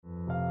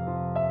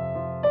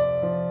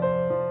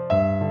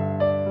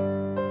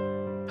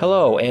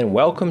Hello and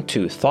welcome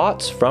to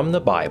Thoughts from the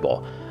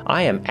Bible.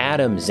 I am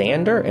Adam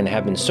Zander and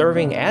have been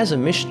serving as a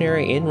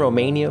missionary in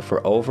Romania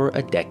for over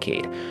a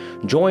decade.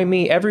 Join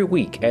me every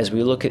week as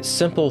we look at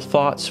simple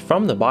thoughts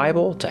from the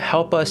Bible to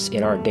help us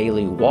in our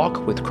daily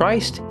walk with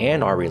Christ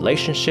and our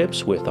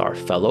relationships with our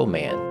fellow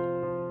man.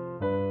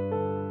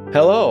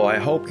 Hello, I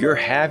hope you're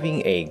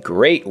having a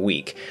great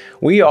week.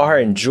 We are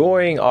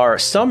enjoying our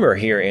summer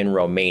here in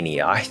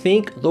Romania. I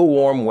think the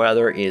warm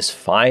weather is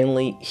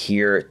finally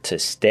here to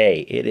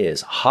stay. It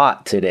is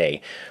hot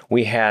today.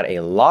 We had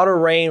a lot of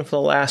rain for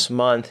the last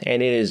month,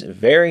 and it is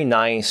very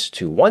nice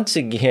to once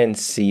again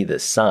see the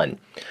sun.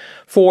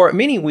 For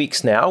many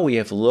weeks now, we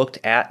have looked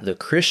at the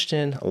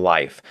Christian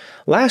life.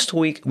 Last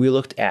week, we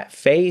looked at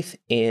faith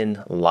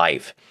in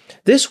life.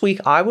 This week,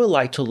 I would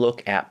like to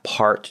look at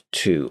part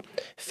 2.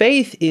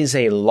 Faith is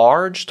a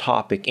large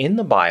topic in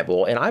the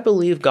Bible, and I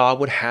believe God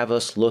would have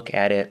us look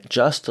at it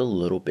just a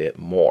little bit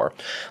more.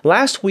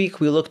 Last week,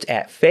 we looked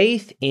at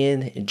faith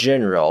in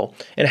general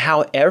and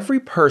how every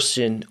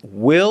person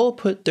will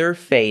put their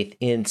faith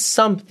in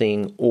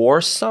something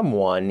or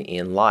someone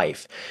in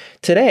life.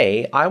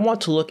 Today, I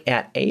want to look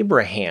at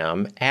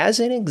Abraham as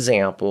an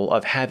example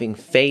of having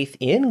faith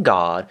in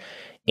God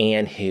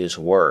and His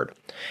Word.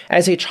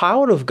 As a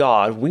child of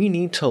God, we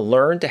need to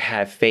learn to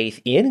have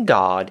faith in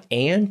God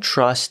and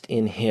trust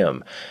in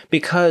Him,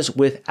 because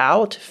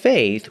without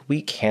faith,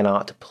 we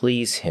cannot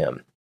please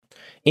Him.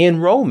 In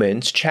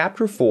Romans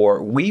chapter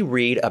 4, we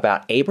read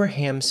about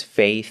Abraham's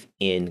faith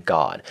in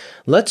God.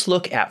 Let's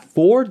look at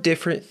 4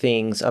 different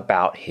things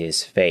about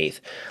his faith.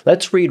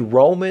 Let's read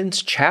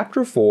Romans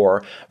chapter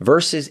 4,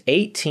 verses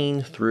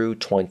 18 through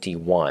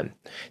 21.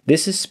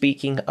 This is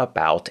speaking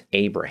about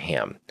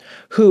Abraham,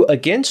 who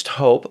against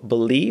hope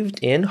believed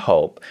in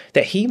hope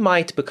that he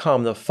might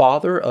become the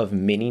father of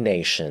many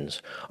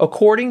nations.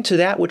 According to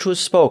that which was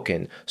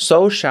spoken,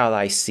 so shall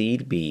thy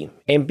seed be.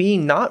 And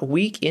being not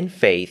weak in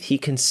faith, he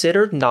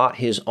considered not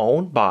his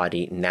own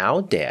body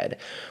now dead,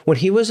 when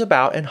he was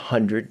about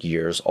 100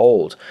 years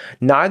old,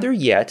 neither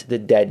yet the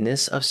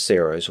deadness of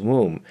Sarah's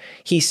womb.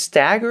 He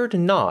staggered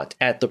not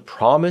at the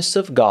promise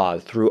of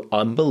God through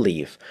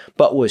unbelief,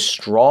 but was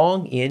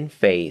strong in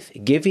faith,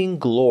 giving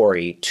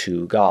glory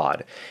to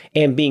God,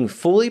 and being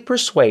fully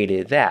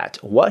persuaded that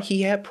what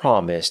he had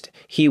promised,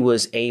 he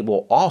was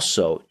able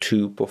also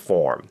to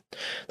perform.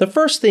 The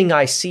first thing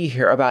I see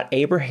here about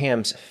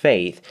Abraham's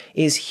faith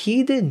is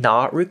he did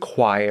not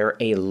require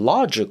a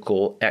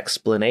logical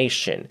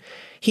explanation.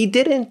 He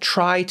didn't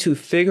try to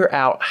figure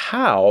out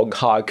how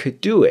God could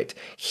do it.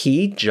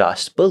 He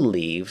just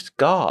believed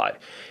God.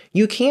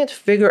 You can't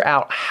figure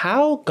out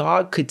how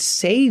God could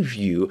save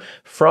you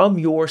from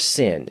your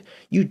sin.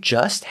 You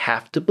just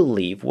have to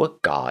believe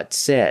what God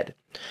said.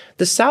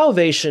 The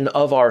salvation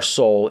of our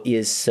soul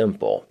is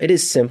simple. It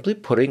is simply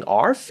putting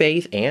our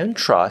faith and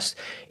trust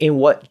in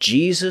what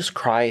Jesus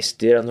Christ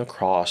did on the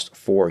cross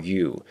for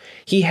you.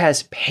 He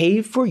has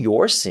paid for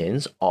your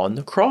sins on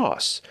the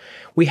cross.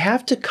 We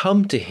have to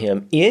come to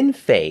Him in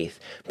faith,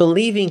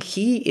 believing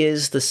He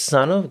is the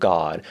Son of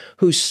God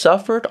who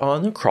suffered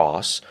on the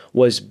cross,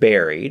 was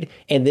buried,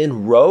 and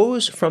then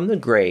rose from the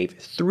grave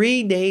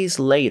 3 days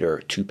later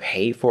to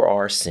pay for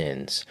our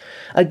sins.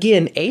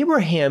 Again,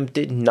 Abraham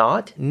did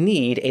not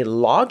need a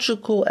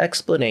logical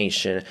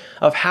explanation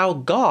of how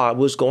God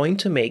was going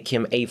to make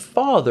him a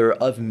father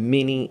of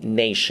many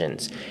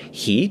nations.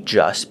 He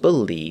just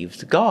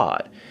believed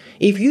God.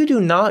 If you do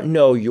not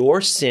know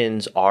your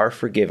sins are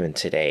forgiven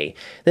today,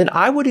 then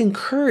I would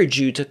encourage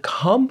you to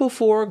come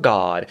before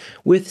God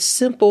with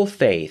simple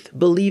faith,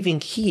 believing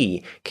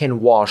He can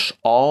wash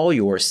all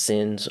your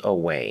sins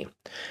away.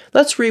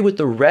 Let's read what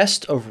the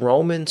rest of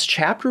Romans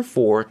chapter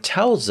 4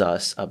 tells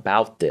us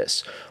about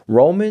this.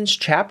 Romans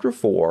chapter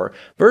 4,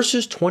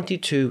 verses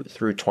 22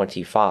 through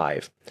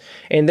 25.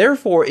 And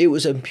therefore it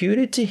was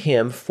imputed to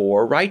him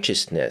for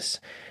righteousness.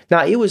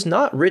 Now it was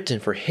not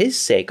written for his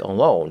sake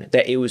alone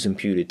that it was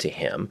imputed to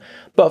him,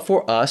 but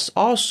for us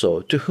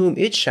also, to whom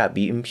it shall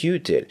be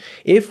imputed,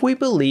 if we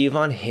believe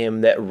on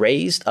him that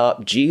raised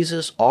up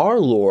Jesus our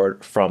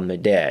Lord from the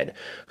dead,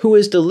 who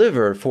is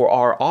delivered for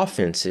our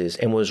offenses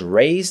and was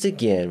raised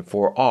again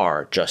for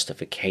our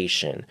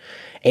justification.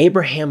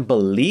 Abraham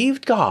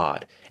believed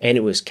God, and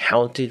it was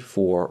counted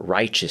for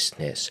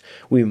righteousness.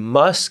 We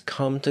must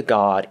come to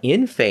God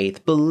in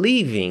faith,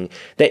 believing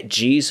that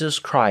Jesus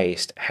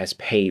Christ has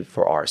paid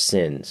for our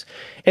sins.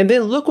 And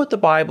then look what the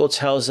Bible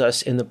tells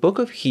us in the book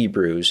of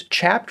Hebrews,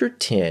 chapter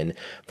 10,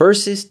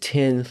 verses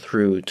 10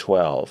 through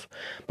 12.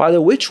 By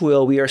the which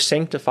will we are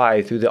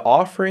sanctified through the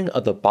offering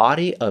of the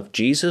body of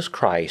Jesus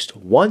Christ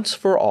once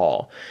for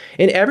all.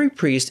 And every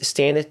priest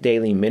standeth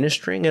daily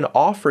ministering and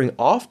offering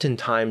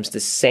oftentimes the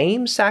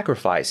same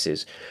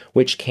sacrifices,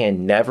 which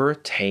can never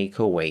take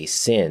away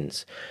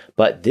sins.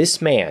 But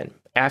this man,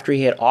 after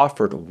he had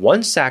offered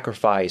one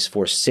sacrifice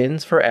for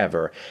sins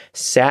forever,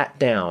 sat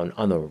down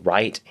on the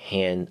right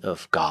hand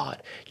of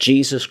God.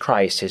 Jesus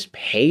Christ has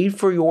paid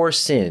for your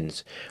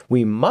sins.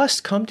 We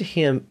must come to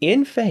Him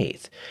in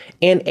faith.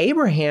 And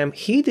Abraham,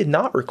 he did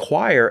not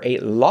require a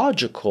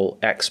logical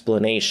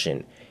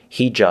explanation.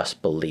 He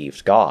just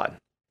believed God.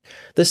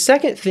 The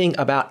second thing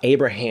about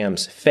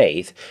Abraham's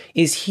faith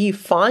is he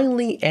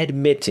finally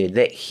admitted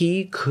that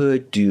he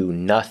could do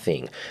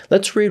nothing.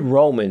 Let's read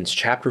Romans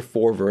chapter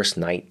 4, verse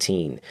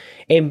 19.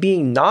 And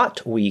being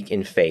not weak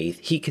in faith,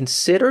 he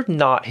considered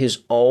not his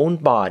own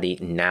body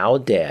now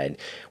dead,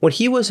 when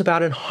he was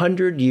about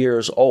 100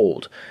 years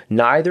old,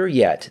 neither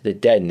yet the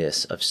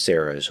deadness of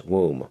Sarah's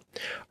womb.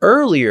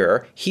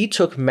 Earlier, he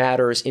took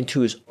matters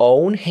into his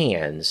own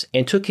hands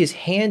and took his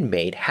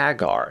handmaid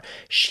Hagar.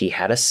 She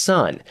had a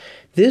son.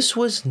 This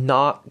was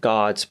not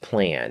God's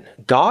plan.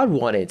 God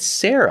wanted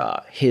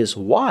Sarah, his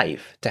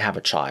wife, to have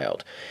a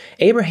child.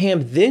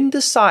 Abraham then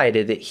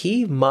decided that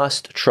he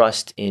must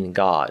trust in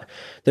God.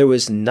 There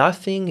was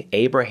nothing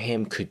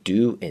Abraham could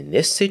do in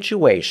this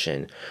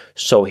situation,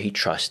 so he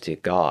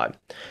trusted God.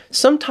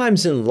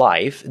 Sometimes in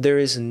life, there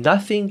is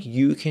nothing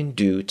you can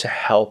do to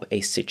help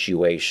a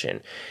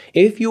situation.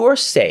 If you are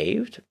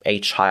saved, a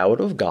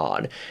child of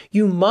God,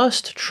 you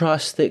must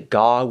trust that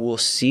God will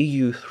see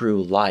you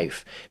through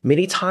life.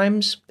 Many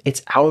times,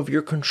 it's out of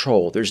your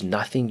control. There's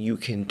nothing you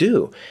can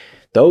do.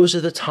 Those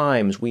are the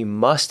times we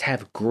must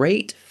have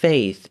great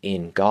faith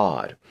in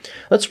God.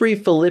 Let's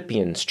read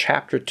Philippians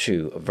chapter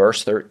 2,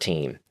 verse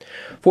 13.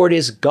 For it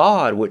is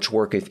God which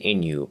worketh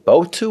in you,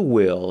 both to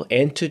will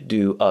and to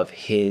do of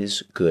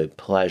his good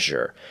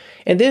pleasure.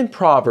 And then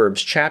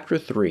Proverbs chapter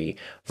 3,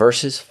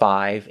 verses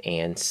 5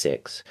 and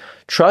 6.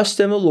 Trust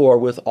in the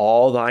Lord with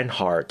all thine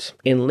heart,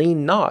 and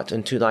lean not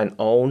unto thine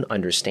own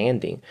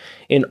understanding.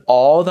 In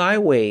all thy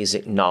ways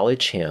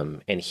acknowledge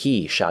him, and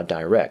he shall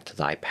direct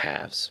thy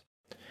paths.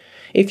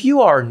 If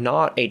you are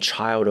not a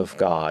child of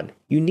God,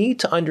 you need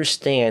to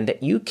understand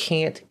that you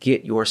can't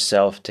get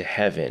yourself to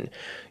heaven.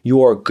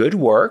 Your good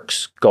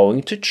works,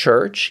 going to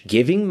church,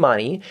 giving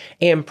money,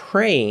 and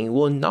praying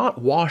will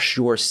not wash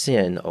your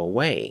sin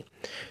away.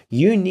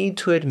 You need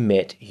to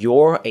admit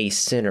you're a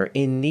sinner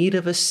in need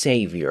of a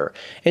Savior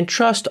and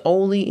trust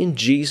only in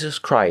Jesus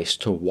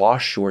Christ to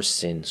wash your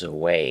sins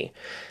away.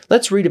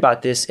 Let's read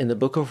about this in the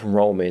book of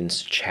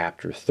Romans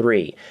chapter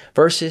 3,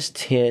 verses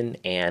 10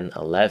 and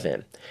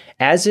 11.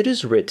 As it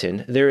is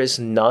written, there is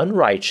none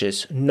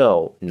righteous,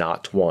 no,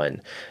 not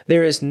one.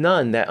 There is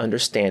none that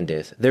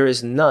understandeth, there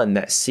is none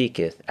that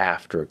seeketh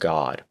after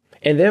God.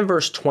 And then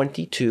verse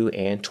 22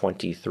 and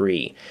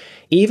 23.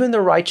 Even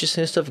the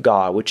righteousness of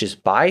God, which is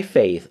by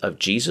faith of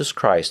Jesus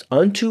Christ,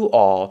 unto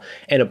all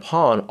and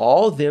upon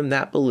all them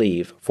that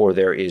believe, for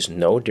there is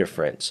no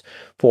difference.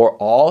 For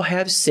all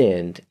have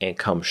sinned and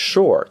come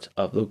short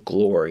of the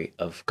glory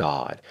of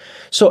God.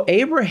 So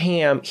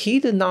Abraham, he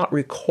did not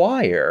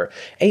require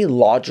a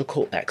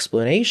logical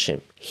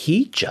explanation.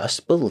 He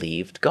just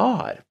believed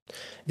God.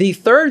 The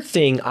third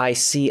thing I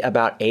see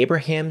about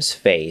Abraham's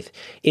faith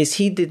is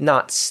he did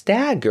not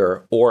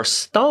stagger or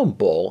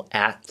stumble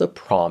at the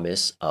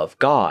promise of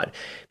God.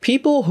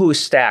 People who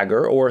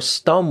stagger or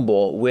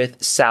stumble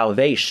with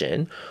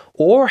salvation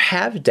or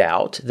have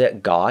doubt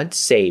that God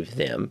saved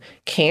them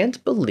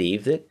can't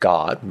believe that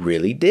God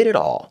really did it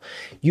all.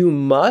 You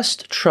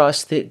must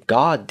trust that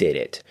God did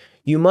it.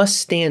 You must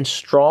stand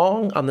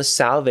strong on the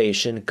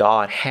salvation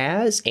God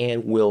has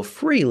and will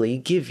freely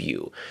give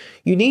you.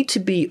 You need to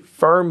be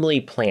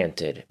firmly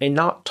planted and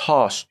not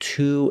tossed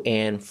to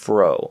and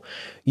fro.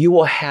 You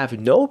will have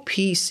no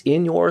peace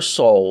in your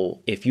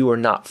soul if you are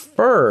not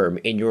firm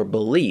in your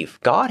belief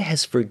God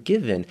has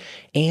forgiven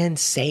and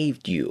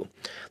saved you.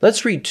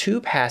 Let's read two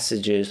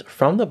passages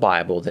from the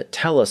Bible that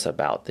tell us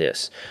about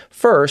this.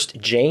 First,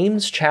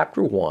 James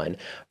chapter 1,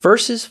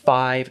 verses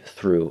 5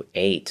 through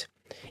 8.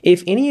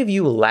 If any of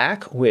you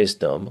lack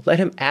wisdom, let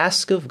him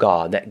ask of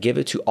God that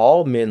giveth to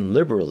all men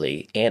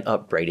liberally, and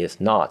upbraideth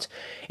not,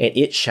 and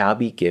it shall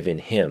be given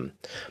him.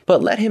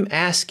 But let him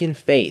ask in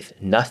faith,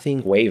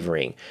 nothing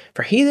wavering.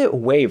 For he that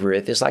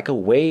wavereth is like a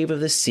wave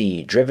of the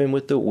sea, driven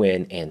with the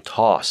wind and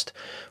tossed.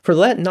 For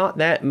let not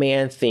that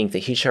man think that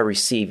he shall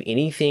receive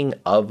anything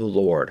of the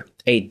Lord.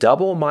 A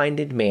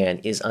double-minded man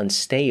is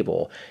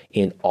unstable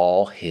in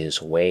all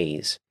his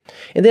ways.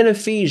 And then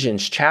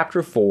Ephesians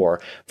chapter 4,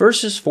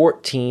 verses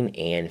 14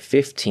 and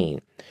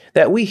 15.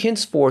 That we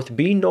henceforth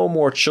be no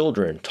more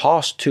children,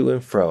 tossed to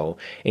and fro,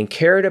 and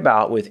carried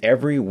about with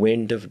every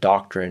wind of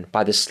doctrine,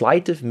 by the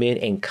sleight of men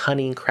and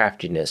cunning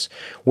craftiness,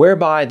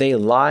 whereby they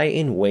lie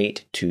in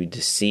wait to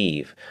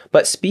deceive.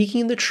 But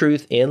speaking the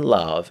truth in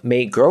love,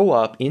 may grow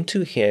up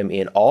into him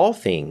in all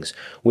things,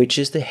 which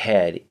is the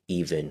head,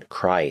 even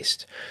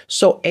Christ.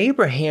 So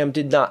Abraham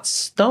did not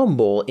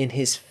stumble in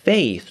his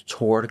faith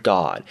toward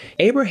God.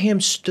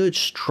 Abraham stood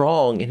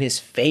strong in his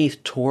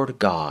faith toward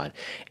God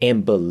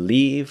and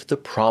believed the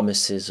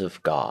promises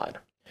of God.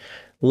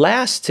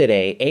 Last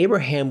today,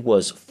 Abraham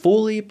was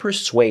fully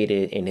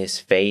persuaded in his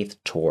faith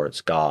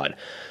towards God.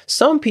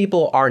 Some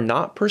people are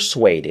not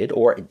persuaded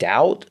or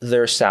doubt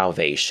their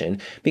salvation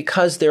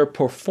because their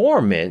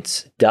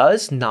performance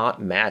does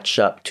not match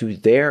up to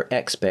their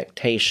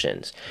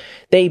expectations.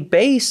 They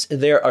base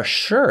their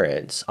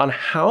assurance on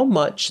how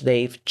much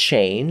they've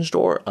changed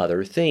or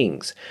other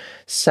things.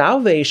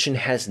 Salvation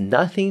has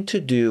nothing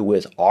to do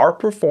with our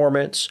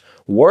performance,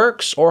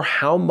 works, or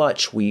how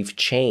much we've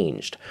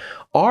changed.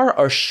 Our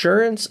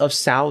assurance of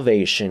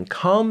salvation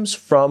comes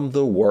from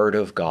the Word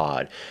of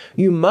God.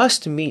 You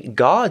must meet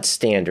God's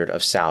standard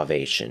of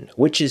salvation,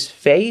 which is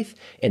faith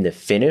in the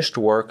finished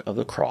work of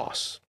the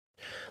cross.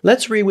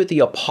 Let's read what the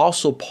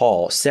Apostle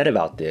Paul said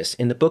about this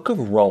in the book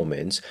of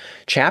Romans,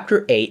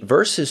 chapter 8,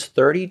 verses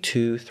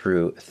 32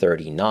 through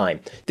 39.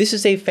 This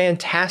is a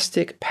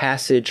fantastic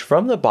passage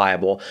from the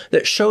Bible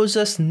that shows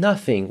us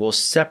nothing will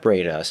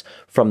separate us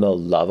from the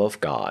love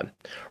of God.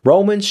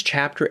 Romans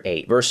chapter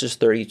 8, verses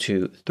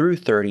 32 through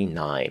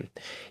 39.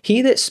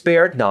 He that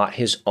spared not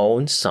his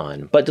own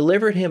son, but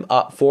delivered him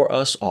up for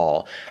us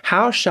all,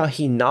 how shall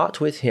he not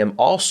with him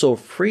also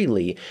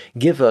freely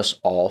give us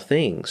all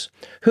things?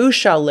 Who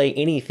shall lay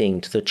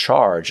anything to the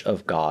charge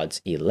of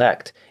God's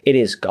elect? It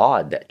is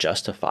God that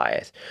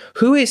justifieth.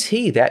 Who is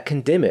he that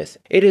condemneth?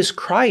 It is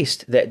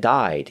Christ that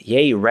died,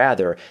 yea,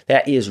 rather,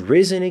 that is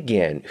risen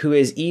again, who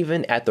is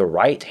even at the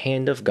right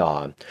hand of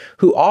God,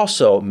 who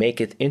also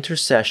maketh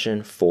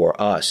intercession for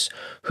us.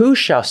 Who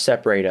shall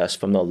separate us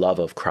from the love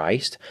of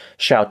Christ?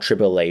 Shall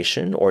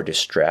tribulation, or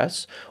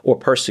distress, or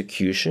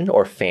persecution,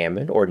 or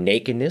famine, or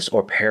nakedness,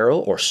 or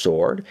peril, or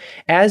sword?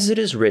 As it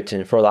is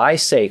written, For thy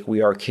sake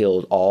we are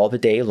killed all the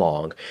day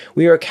long.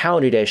 We are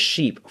counted as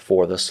sheep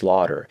for the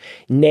slaughter.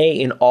 Nay,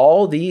 in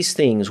all these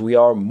things we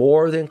are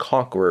more than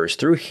conquerors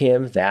through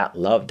him that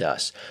loved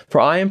us. For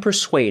I am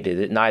persuaded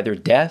that neither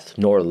death,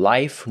 nor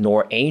life,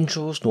 nor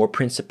angels, nor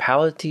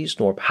principalities,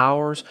 nor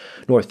powers,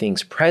 nor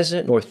things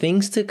present, nor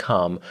things to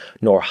come,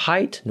 nor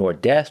height, nor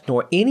depth,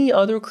 nor any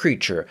other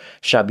creature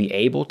shall be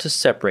able to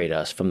separate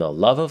us from the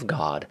love of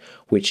God,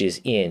 which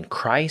is in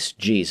Christ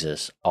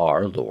Jesus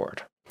our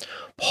Lord.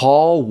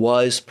 Paul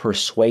was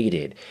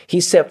persuaded.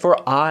 He said, For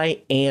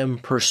I am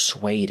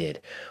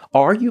persuaded.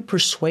 Are you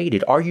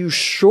persuaded? Are you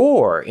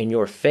sure in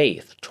your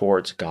faith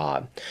towards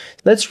God?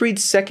 Let's read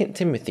 2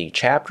 Timothy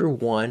chapter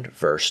 1,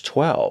 verse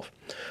 12.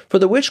 For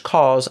the which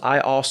cause I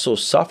also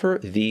suffer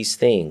these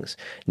things.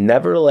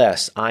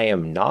 Nevertheless, I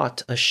am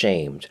not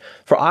ashamed.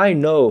 For I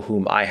know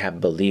whom I have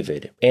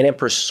believed, and am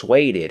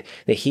persuaded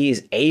that he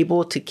is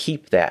able to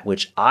keep that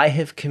which I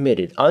have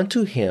committed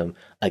unto him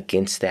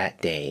against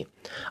that day.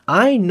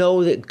 I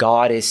know that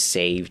God has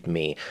saved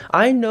me.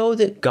 I know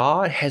that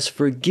God has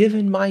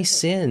forgiven my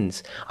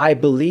sins. I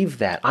believe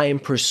that. I am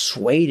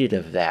persuaded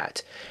of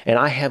that. And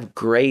I have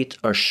great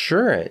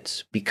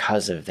assurance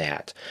because of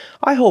that.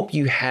 I hope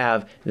you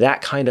have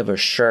that kind of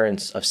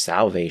assurance of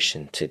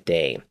salvation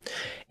today.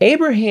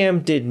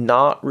 Abraham did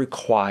not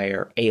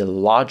require a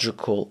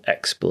logical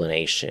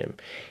explanation.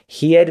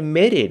 He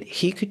admitted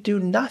he could do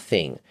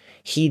nothing.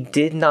 He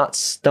did not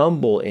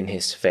stumble in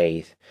his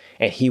faith,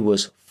 and he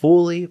was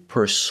fully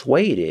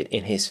persuaded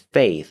in his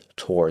faith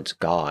towards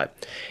God.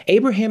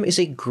 Abraham is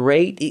a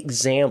great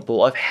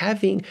example of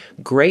having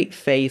great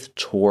faith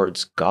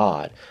towards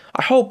God.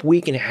 I hope we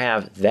can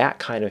have that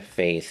kind of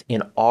faith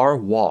in our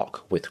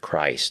walk with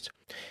Christ.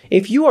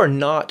 If you are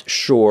not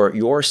sure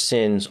your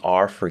sins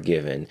are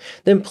forgiven,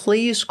 then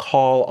please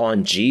call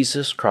on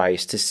Jesus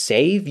Christ to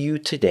save you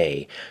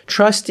today,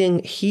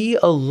 trusting He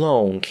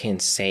alone can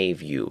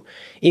save you.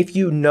 If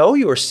you know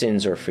your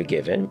sins are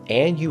forgiven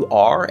and you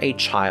are a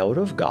child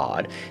of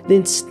God,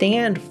 then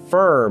stand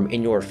firm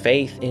in your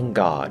faith in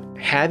God.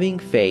 Having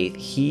faith,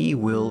 He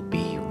will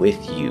be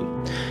with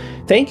you.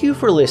 Thank you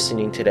for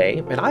listening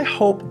today, and I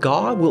hope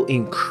God will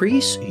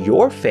increase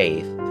your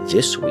faith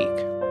this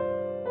week.